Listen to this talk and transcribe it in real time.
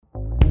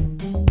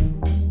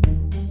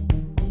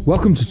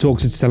Welcome to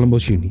Talks at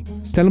Stellenbosch Uni,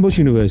 Stellenbosch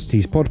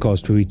University's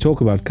podcast where we talk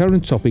about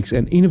current topics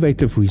and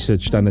innovative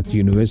research done at the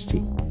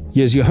university.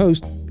 Here's your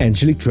host,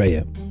 Angelique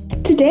Dreyer.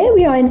 Today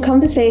we are in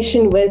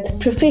conversation with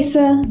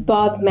Professor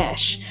Bob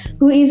Mash,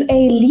 who is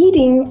a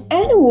leading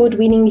and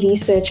award-winning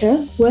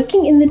researcher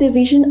working in the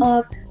division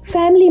of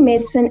family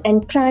medicine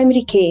and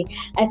primary care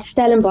at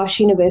Stellenbosch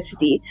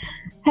University.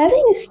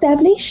 Having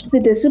established the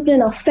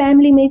discipline of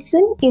family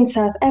medicine in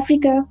South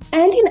Africa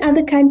and in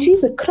other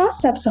countries across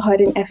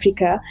sub-Saharan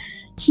Africa,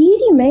 he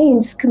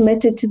remains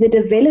committed to the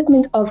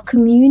development of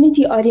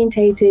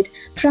community-orientated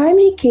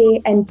primary care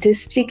and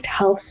district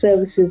health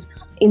services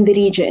in the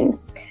region.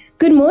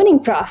 Good morning,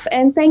 Prof,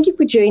 and thank you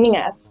for joining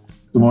us.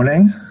 Good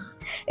morning.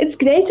 It's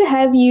great to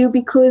have you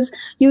because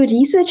your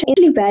research is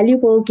really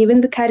valuable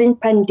given the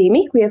current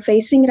pandemic we are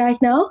facing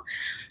right now,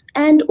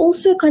 and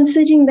also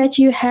considering that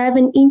you have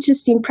an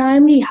interest in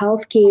primary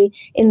healthcare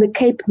in the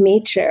Cape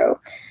Metro.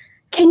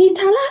 Can you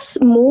tell us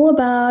more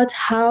about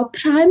how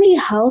primary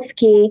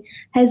healthcare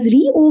has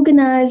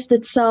reorganized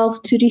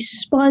itself to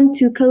respond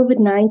to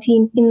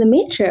COVID-19 in the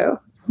Metro?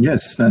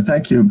 Yes,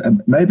 thank you.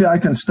 Maybe I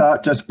can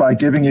start just by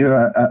giving you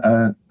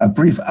a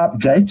brief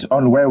update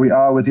on where we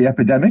are with the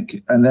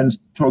epidemic and then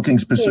talking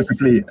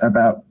specifically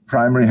about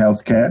primary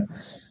healthcare.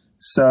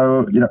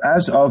 So,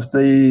 as of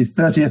the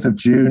 30th of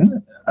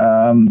June,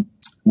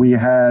 we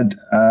had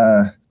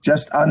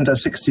just under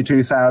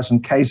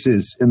 62,000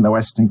 cases in the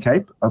Western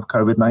Cape of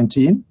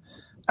COVID-19,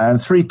 and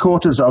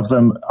 3/4 of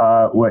them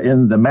were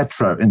in the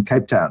Metro in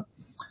Cape Town.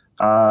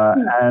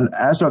 And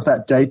as of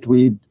that date,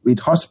 we'd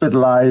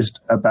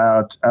hospitalized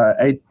about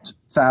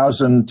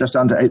 8,000, just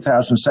under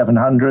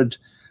 8,700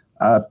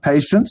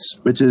 patients,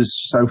 which is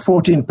so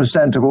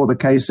 14% of all the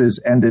cases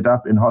ended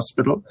up in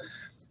hospital.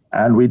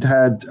 And we'd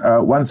had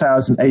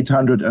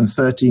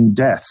 1,813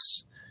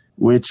 deaths,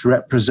 which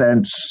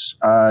represents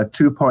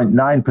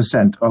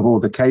 2.9% of all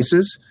the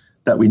cases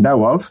that we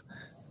know of,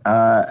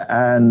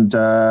 and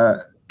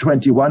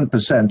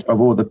 21%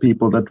 of all the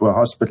people that were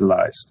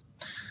hospitalized.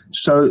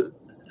 So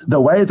the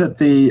way that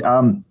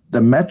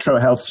the Metro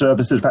Health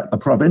Services, in fact, the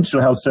provincial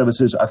health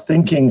services, are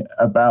thinking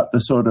about the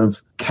sort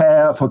of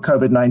care for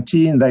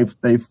COVID-19,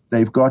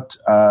 they've got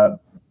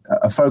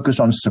a focus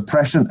on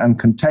suppression and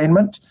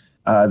containment.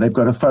 They've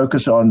got a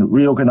focus on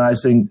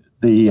reorganizing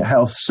the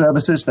health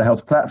services, the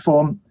health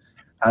platform,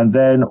 and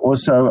then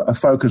also a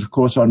focus, of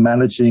course, on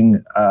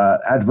managing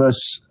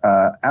adverse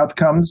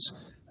outcomes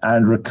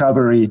and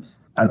recovery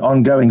and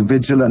ongoing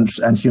vigilance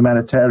and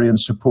humanitarian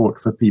support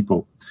for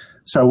people.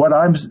 So what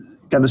I'm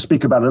going to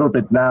speak about a little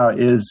bit now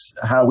is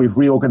how we've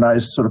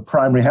reorganized sort of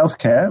primary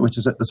healthcare, which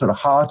is at the sort of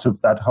heart of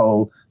that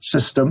whole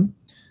system.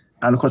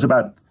 And of course,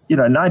 about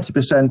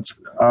 90%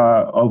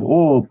 of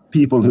all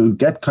people who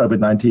get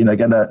COVID-19 are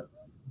going to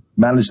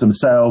manage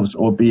themselves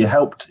or be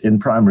helped in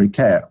primary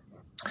care.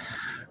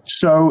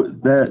 So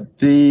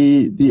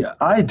the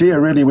idea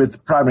really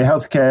with primary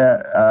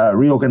healthcare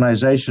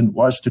reorganization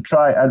was to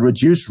try and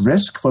reduce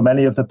risk for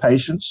many of the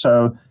patients.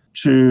 So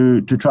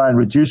to try and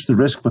reduce the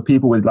risk for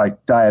people with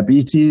like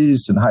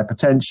diabetes and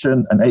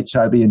hypertension and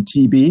HIV and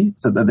TB,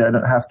 so that they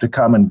don't have to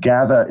come and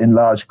gather in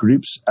large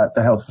groups at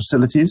the health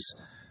facilities,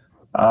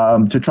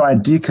 to try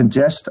and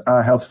decongest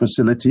our health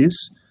facilities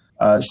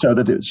so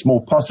that it's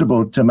more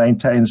possible to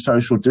maintain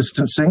social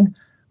distancing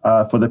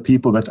for the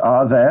people that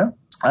are there.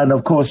 And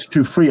of course,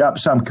 to free up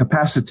some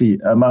capacity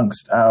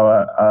amongst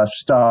our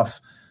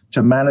staff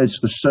to manage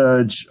the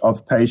surge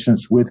of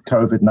patients with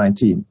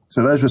COVID-19.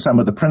 So those were some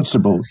of the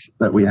principles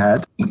that we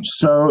had.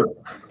 So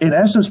in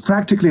essence,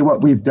 practically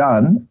what we've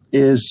done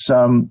is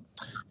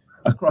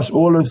across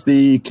all of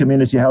the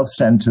community health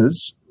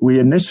centers, we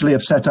initially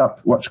have set up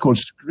what's called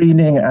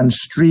screening and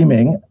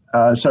streaming.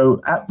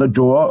 So at the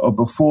door or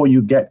before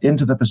you get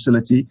into the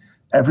facility,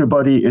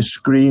 everybody is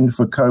screened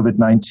for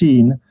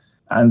COVID-19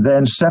 and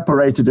then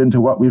separated into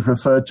what we've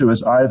referred to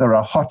as either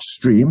a hot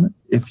stream,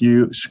 if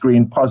you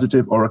screen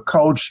positive, or a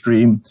cold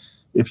stream,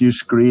 if you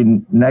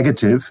screen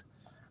negative.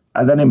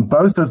 And then in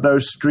both of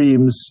those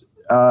streams,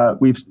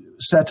 we've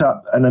set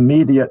up an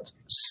immediate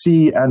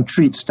see and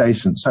treat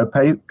station. So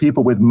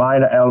people with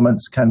minor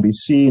ailments can be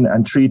seen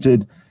and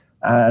treated,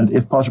 and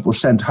if possible,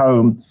 sent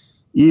home,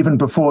 even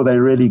before they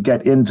really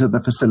get into the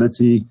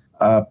facility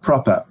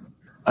proper.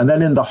 And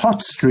then in the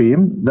hot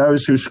stream,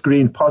 those who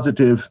screen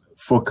positive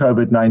for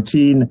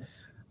COVID-19,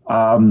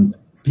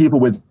 people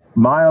with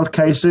mild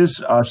cases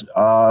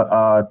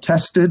are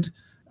tested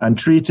and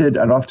treated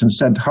and often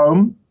sent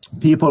home.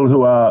 People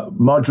who are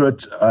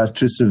moderate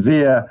to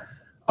severe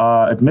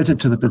are admitted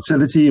to the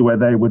facility where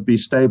they would be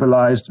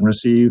stabilized and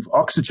receive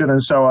oxygen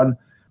and so on,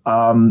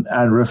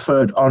 and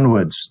referred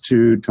onwards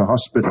to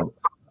hospital.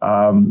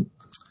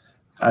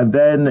 And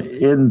then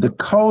in the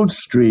cold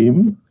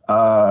stream,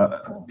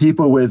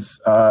 people with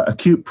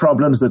acute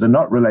problems that are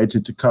not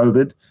related to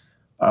COVID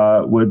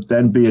would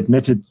then be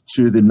admitted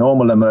to the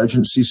normal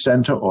emergency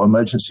center or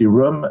emergency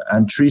room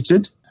and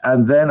treated.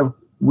 And then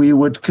we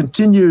would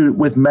continue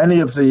with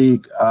many of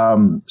the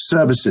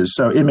services.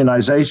 So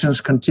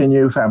immunizations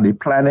continue, family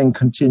planning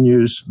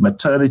continues,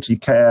 maternity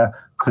care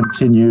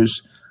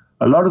continues.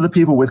 A lot of the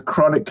people with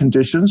chronic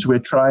conditions, we're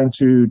trying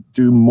to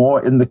do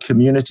more in the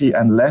community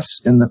and less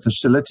in the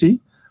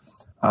facility.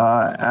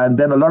 And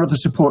then a lot of the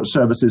support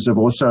services have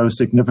also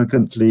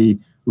significantly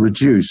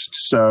reduced.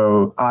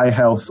 So eye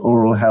health,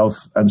 oral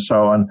health, and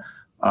so on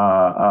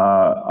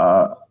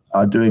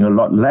are doing a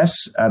lot less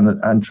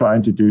and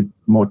trying to do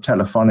more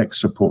telephonic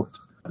support.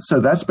 So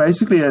that's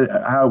basically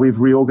how we've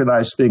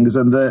reorganized things.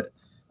 And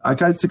I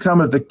guess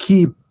some of the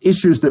key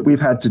issues that we've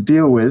had to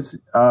deal with,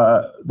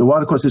 the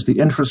one, of course, is the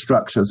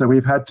infrastructure. So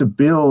we've had to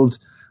build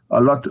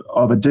a lot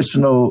of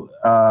additional,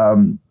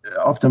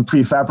 often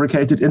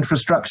prefabricated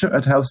infrastructure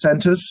at health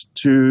centers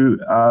to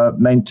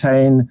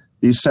maintain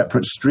these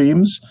separate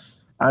streams,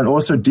 and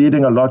also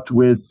dealing a lot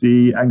with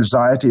the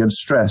anxiety and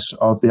stress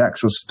of the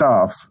actual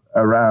staff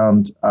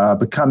around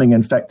becoming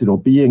infected or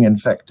being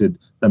infected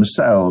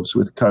themselves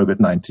with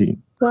COVID-19.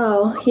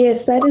 Wow,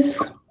 yes, that is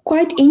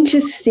quite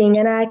interesting.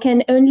 And I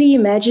can only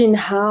imagine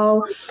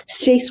how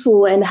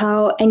stressful and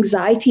how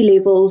anxiety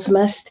levels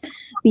must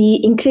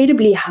be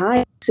incredibly high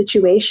in the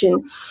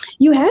situation.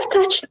 You have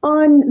touched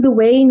on the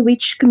way in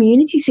which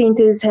community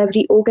centers have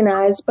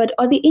reorganized, but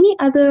are there any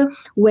other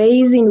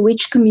ways in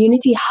which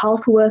community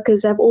health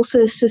workers have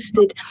also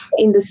assisted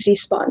in this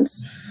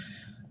response?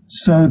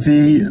 So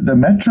the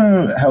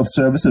Metro Health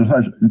Services,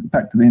 in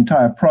fact, the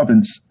entire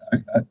province,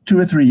 2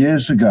 or 3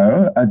 years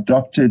ago,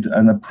 adopted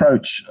an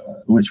approach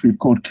which we've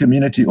called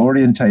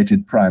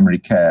community-orientated primary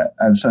care.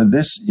 And so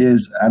this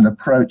is an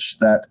approach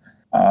that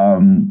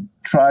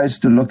tries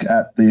to look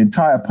at the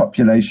entire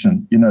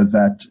population,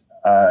 that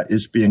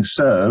is being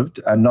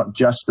served, and not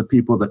just the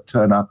people that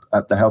turn up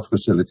at the health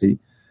facility,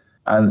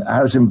 and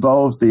has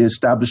involved the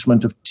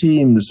establishment of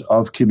teams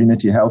of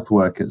community health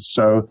workers.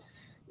 So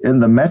in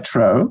the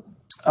Metro,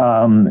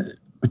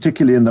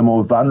 particularly in the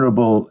more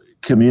vulnerable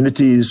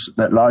communities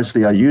that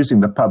largely are using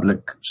the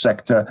public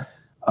sector,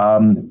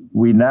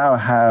 we now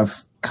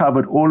have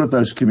covered all of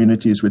those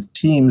communities with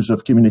teams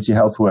of community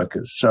health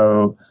workers.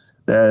 So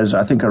there's,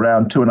 I think,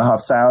 around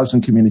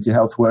 2,500 community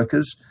health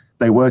workers.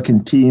 They work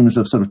in teams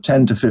of sort of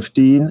 10 to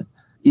 15.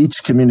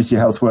 Each community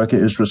health worker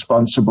is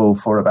responsible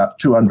for about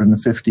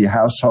 250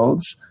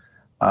 households,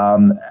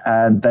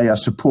 and they are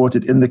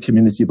supported in the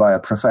community by a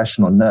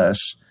professional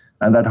nurse.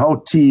 And that whole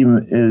team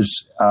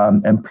is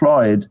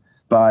employed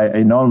by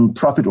a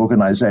non-profit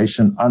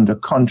organization under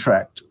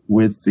contract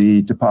with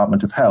the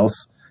Department of Health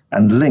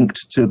and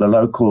linked to the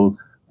local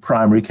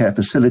primary care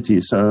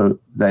facility. So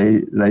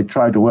they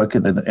try to work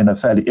in a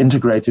fairly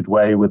integrated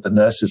way with the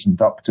nurses and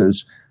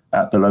doctors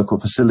at the local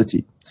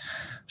facility.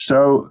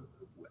 So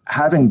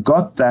having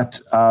got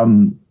that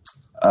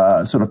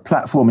sort of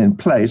platform in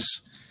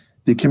place,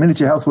 the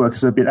community health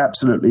workers have been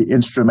absolutely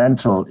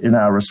instrumental in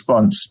our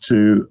response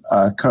to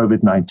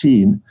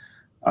COVID-19,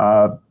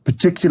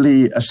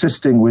 particularly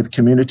assisting with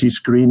community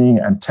screening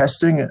and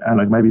testing,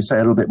 and I'll maybe say a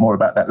little bit more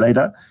about that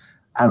later,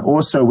 and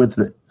also with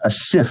a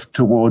shift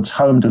towards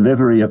home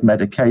delivery of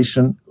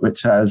medication,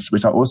 which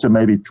I'll also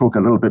maybe talk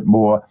a little bit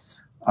more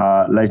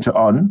later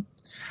on.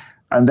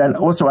 And then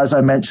also, as I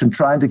mentioned,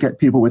 trying to get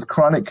people with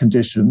chronic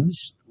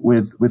conditions,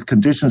 with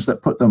conditions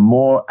that put them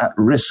more at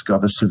risk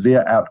of a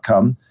severe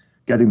outcome,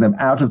 getting them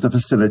out of the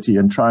facility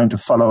and trying to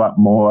follow up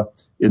more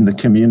in the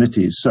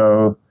community.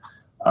 So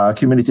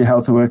community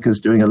health workers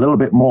doing a little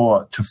bit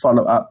more to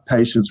follow up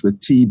patients with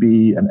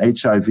TB and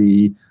HIV,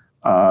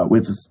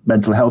 with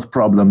mental health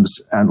problems,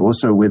 and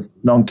also with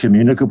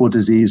non-communicable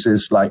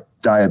diseases like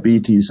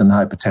diabetes and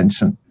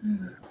hypertension.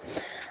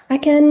 I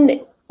can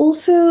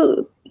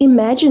also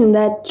imagine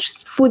that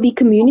for the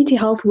community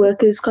health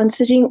workers,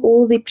 considering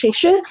all the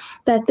pressure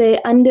that they're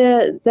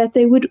under, that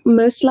they would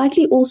most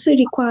likely also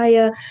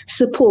require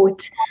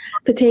support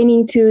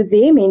pertaining to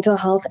their mental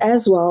health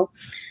as well.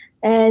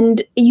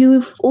 And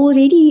you've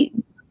already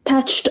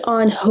touched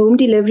on home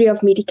delivery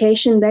of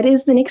medication. That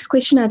is the next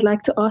question I'd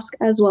like to ask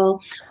as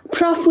well.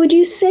 Prof, would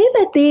you say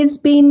that there's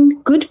been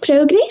good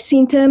progress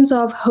in terms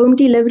of home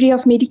delivery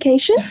of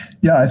medication?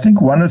 Yeah, I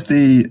think one of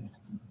the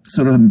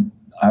sort of,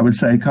 I would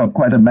say,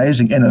 quite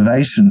amazing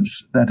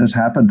innovations that has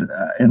happened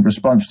in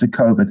response to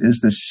COVID is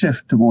the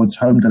shift towards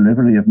home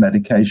delivery of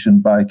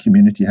medication by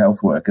community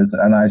health workers.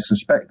 And I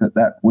suspect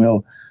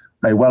that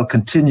may well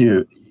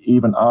continue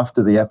even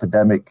after the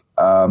epidemic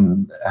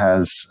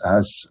has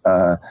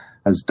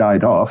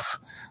died off.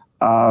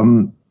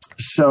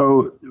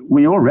 So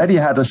we already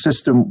had a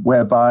system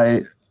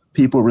whereby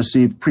people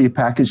received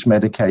prepackaged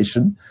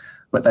medication,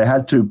 but they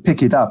had to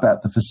pick it up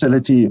at the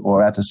facility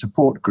or at a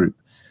support group.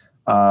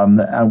 And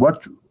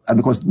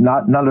of course,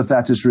 none of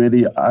that is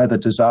really either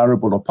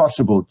desirable or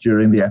possible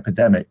during the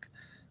epidemic.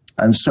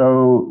 And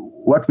so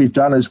what we've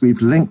done is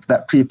we've linked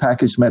that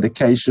prepackaged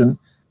medication,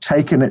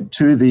 taken it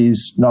to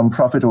these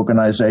nonprofit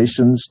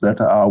organizations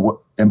that are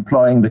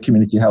employing the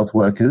community health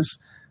workers,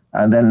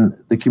 and then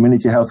the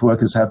community health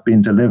workers have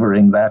been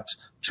delivering that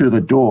to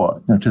the door,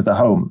 to the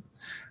home.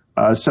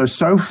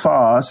 So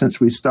far,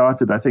 since we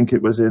started, I think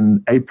it was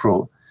in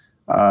April,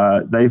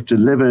 they've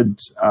delivered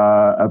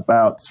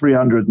about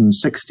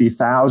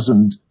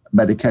 360,000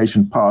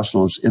 medication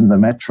parcels in the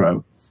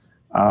metro.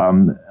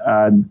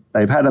 And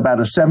they've had about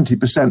a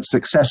 70%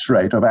 success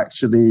rate of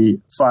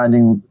actually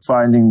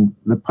finding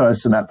the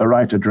person at the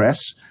right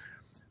address.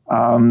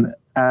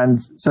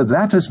 And so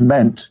that has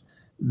meant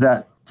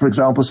that, for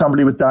example,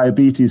 somebody with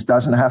diabetes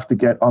doesn't have to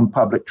get on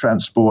public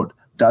transport,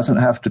 doesn't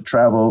have to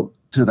travel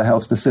to the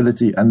health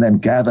facility and then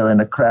gather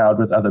in a crowd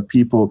with other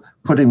people,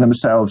 putting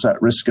themselves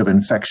at risk of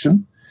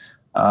infection.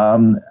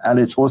 And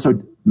it's also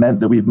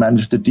meant that we've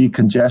managed to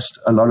decongest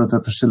a lot of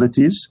the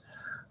facilities.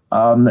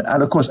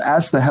 And of course,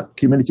 as the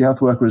community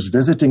health worker is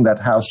visiting that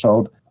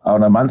household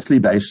on a monthly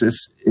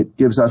basis, it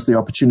gives us the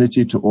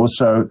opportunity to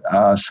also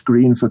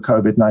screen for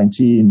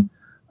COVID-19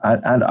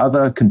 and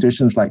other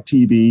conditions like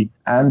TB,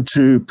 and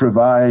to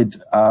provide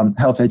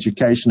health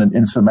education and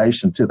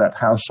information to that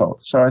household.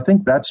 So I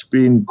think that's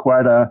been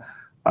quite a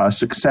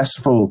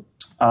successful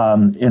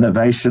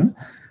innovation.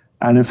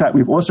 And in fact,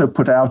 we've also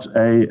put out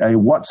a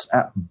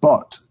WhatsApp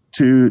bot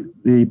to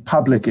the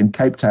public in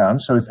Cape Town.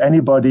 So if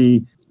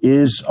anybody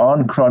is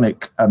on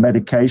chronic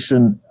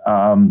medication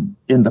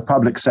in the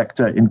public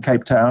sector in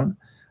Cape Town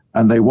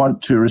and they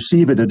want to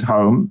receive it at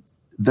home,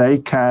 they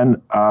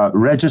can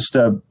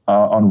register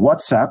on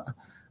WhatsApp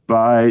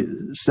by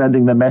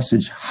sending the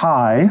message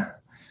 "Hi"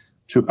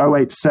 to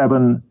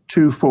 087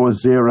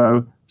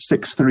 240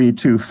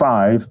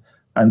 6325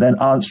 and then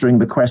answering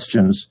the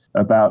questions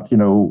about,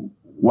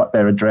 what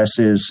their address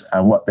is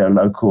and what their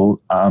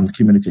local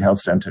community health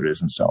center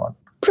is and so on.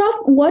 Prof,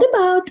 what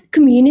about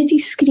community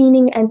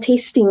screening and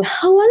testing?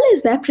 How well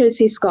has that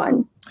process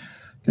gone?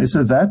 Okay,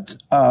 so that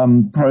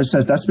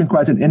process, that's been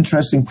quite an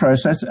interesting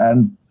process,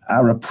 and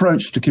our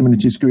approach to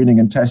community screening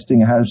and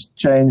testing has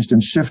changed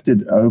and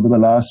shifted over the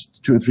last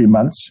 2 or 3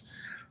 months.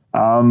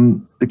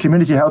 The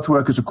community health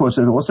workers, of course,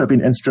 have also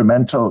been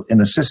instrumental in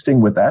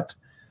assisting with that.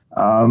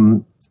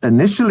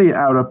 Initially,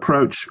 our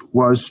approach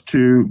was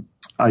to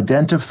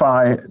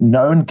identify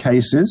known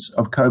cases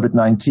of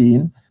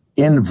COVID-19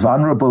 in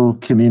vulnerable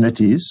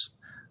communities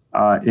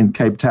in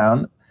Cape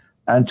Town,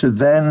 and to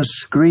then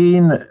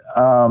screen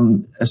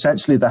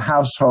essentially the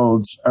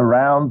households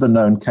around the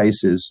known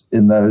cases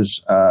in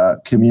those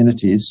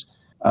communities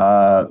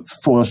for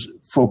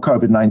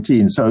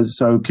COVID-19.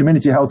 So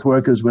community health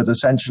workers would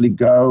essentially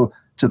go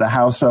to the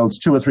households,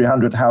 200 or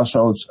 300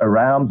 households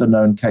around the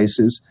known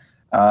cases,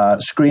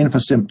 screen for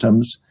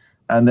symptoms,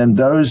 and then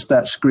those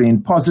that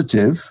screen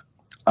positive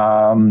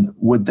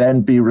would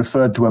then be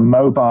referred to a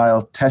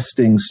mobile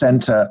testing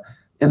center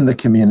in the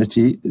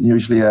community,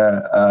 usually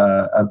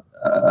a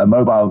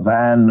mobile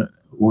van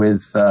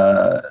with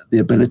the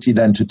ability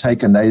then to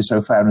take a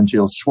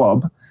nasopharyngeal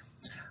swab.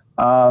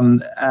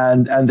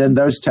 And then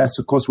those tests,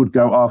 of course, would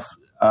go off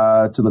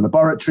to the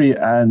laboratory,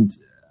 and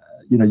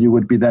you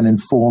would be then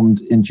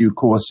informed in due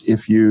course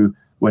if you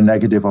were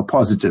negative or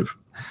positive.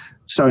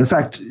 So, in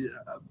fact,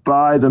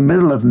 by the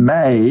middle of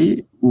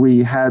May,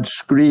 we had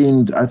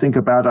screened, I think,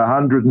 about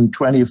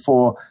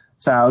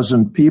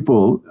 124,000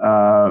 people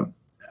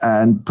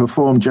and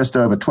performed just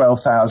over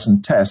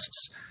 12,000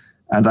 tests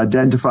and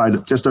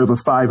identified just over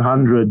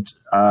 500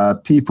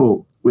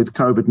 people with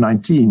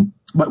COVID-19.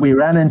 But we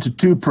ran into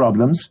two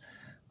problems.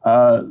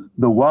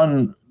 The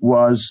one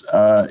was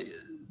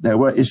there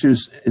were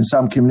issues in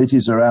some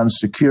communities around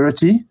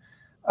security,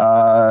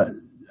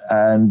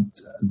 and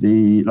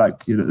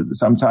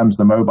sometimes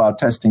the mobile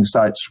testing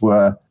sites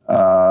were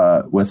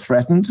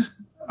threatened.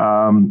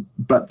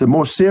 But the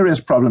more serious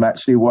problem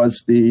actually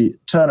was the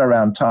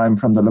turnaround time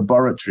from the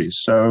laboratories.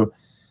 So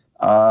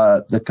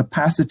the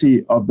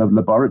capacity of the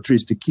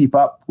laboratories to keep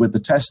up with the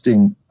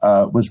testing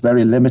was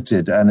very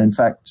limited. And in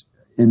fact,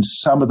 in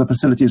some of the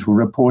facilities were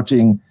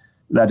reporting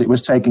that it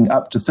was taking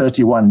up to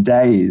 31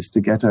 days to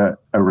get a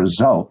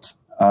result,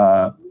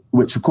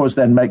 which of course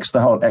then makes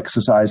the whole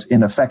exercise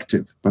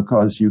ineffective,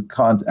 because you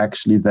can't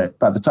actually,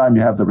 by the time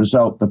you have the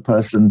result, the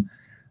person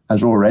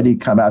has already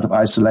come out of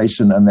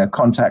isolation and their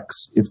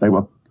contacts, if they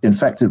were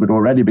infected, would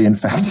already be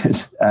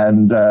infected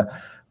and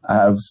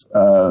have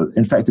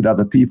infected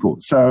other people.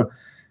 So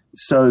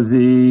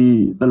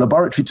the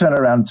laboratory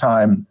turnaround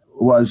time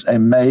was a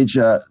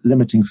major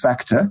limiting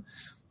factor.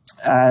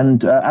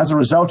 And as a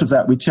result of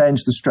that, we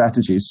changed the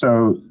strategy.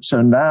 So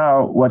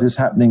now what is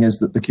happening is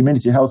that the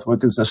community health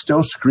workers are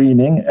still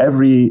screening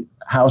every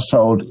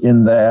household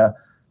in their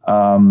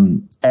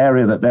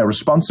area that they're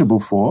responsible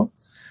for,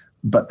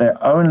 but they're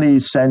only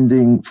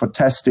sending for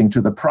testing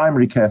to the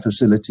primary care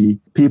facility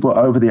people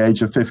over the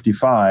age of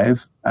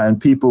 55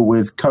 and people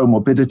with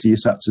comorbidities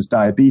such as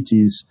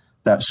diabetes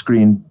that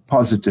screen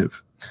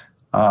positive.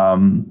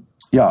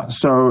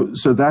 So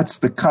that's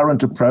the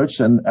current approach,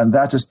 and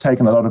that has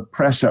taken a lot of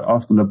pressure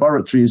off the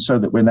laboratories so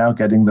that we're now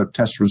getting the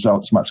test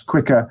results much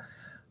quicker.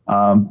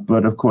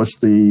 But of course,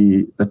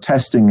 the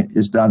testing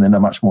is done in a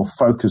much more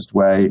focused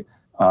way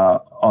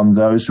on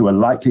those who are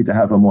likely to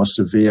have a more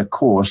severe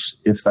course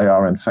if they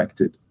are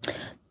infected.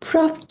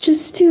 Prof,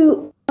 just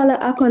to follow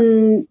up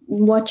on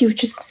what you've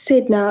just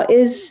said now,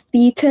 is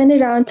the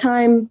turnaround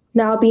time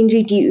now being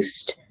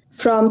reduced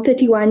from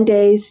 31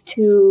 days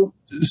to...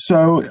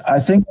 So I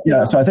think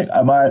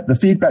the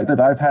feedback that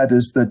I've had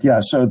is that,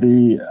 so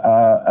the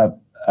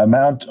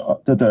amount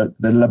that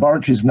the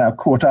laboratories have now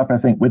caught up, I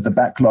think, with the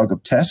backlog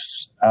of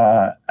tests.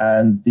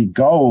 And the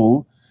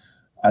goal,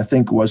 I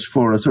think, was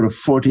for a sort of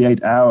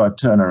 48-hour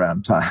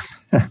turnaround time.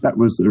 That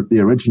was the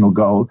original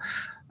goal.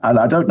 And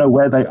I don't know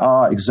where they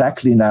are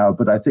exactly now,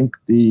 but I think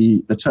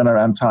the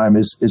turnaround time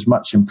is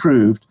much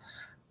improved.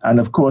 And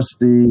of course,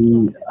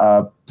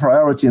 the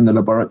priority in the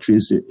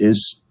laboratories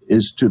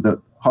is to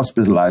the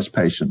hospitalized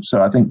patients.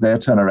 So I think their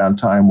turnaround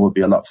time will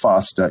be a lot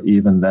faster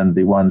even than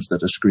the ones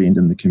that are screened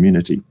in the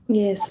community.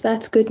 Yes,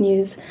 that's good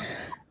news.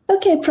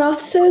 Okay, Prof,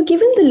 so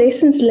given the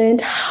lessons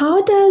learned,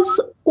 how does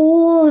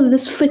all of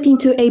this fit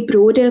into a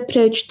broader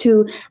approach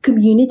to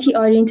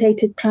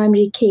community-orientated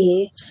primary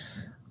care?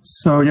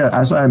 So, yeah,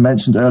 as I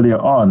mentioned earlier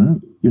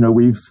on,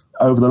 we've,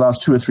 over the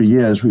last 2 or 3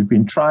 years, we've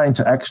been trying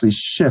to actually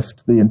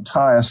shift the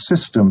entire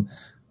system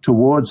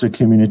towards a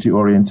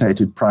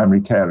community-orientated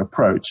primary care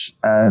approach.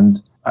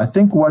 And I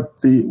think what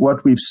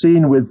we've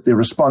seen with the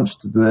response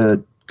to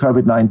the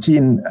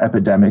COVID-19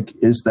 epidemic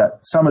is that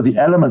some of the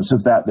elements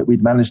of that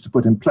we'd managed to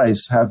put in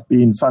place have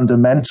been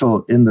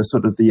fundamental in the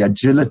sort of the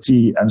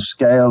agility and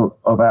scale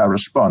of our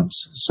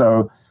response.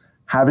 So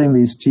having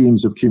these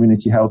teams of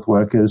community health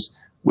workers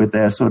with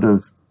their sort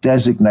of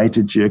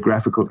designated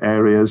geographical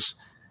areas,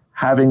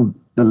 having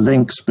the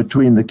links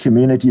between the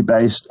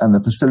community-based and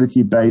the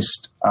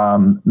facility-based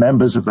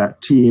members of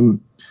that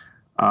team,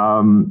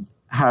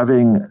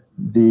 having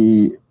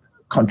the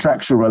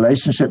contractual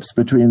relationships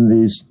between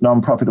these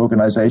nonprofit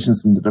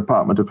organizations and the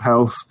Department of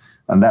Health,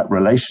 and that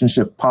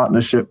relationship,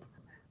 partnership,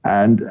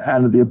 and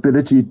the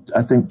ability,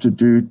 I think, to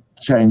do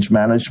change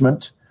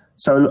management.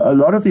 So a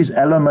lot of these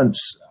elements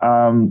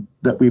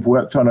that we've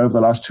worked on over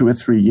the last 2 or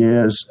 3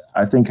 years,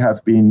 I think,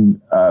 have been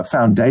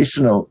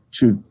foundational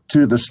to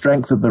the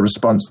strength of the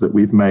response that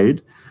we've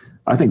made.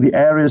 I think the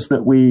areas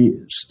that we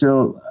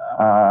still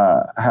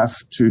have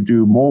to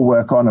do more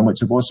work on, and which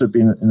have also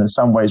been in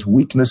some ways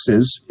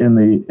weaknesses in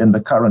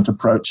the current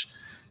approach,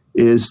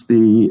 is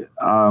the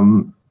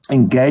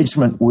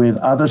engagement with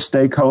other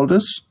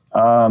stakeholders.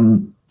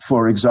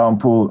 For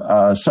example,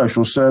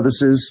 social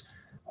services,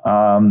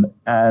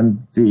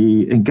 and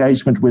the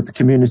engagement with the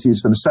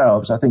communities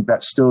themselves. I think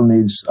that still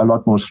needs a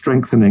lot more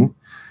strengthening.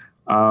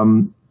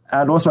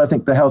 And also, I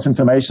think the health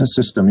information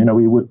system,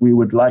 we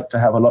would like to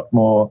have a lot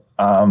more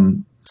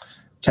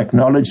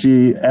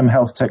technology,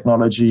 mHealth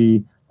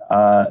technology,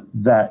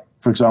 that,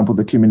 for example,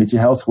 the community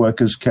health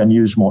workers can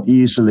use more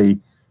easily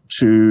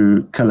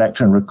to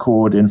collect and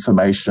record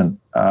information.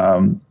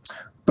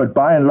 But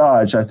by and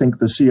large, I think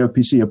the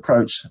COPC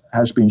approach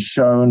has been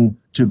shown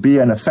to be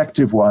an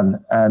effective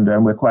one, and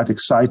we're quite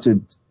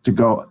excited to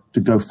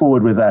go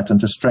forward with that and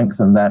to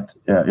strengthen that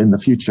in the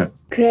future.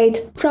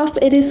 Great. Prof,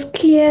 it is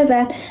clear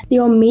that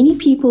there are many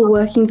people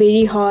working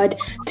very hard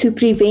to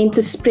prevent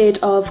the spread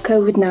of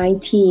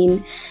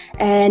COVID-19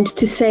 and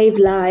to save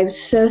lives.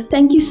 So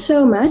thank you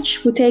so much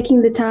for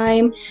taking the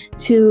time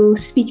to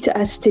speak to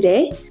us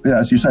today. Yeah,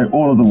 as you say,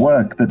 all of the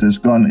work that has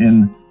gone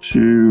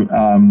into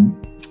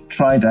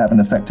trying to have an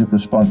effective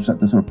response at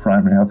the sort of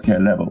primary healthcare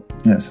level.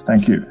 Yes,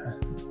 thank you.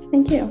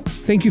 Thank you.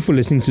 Thank you for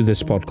listening to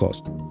this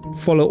podcast.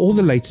 Follow all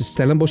the latest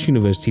Stellenbosch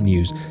University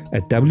news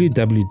at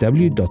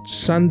www.sun.ac.za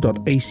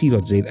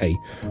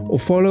or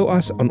follow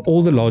us on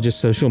all the largest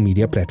social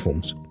media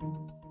platforms.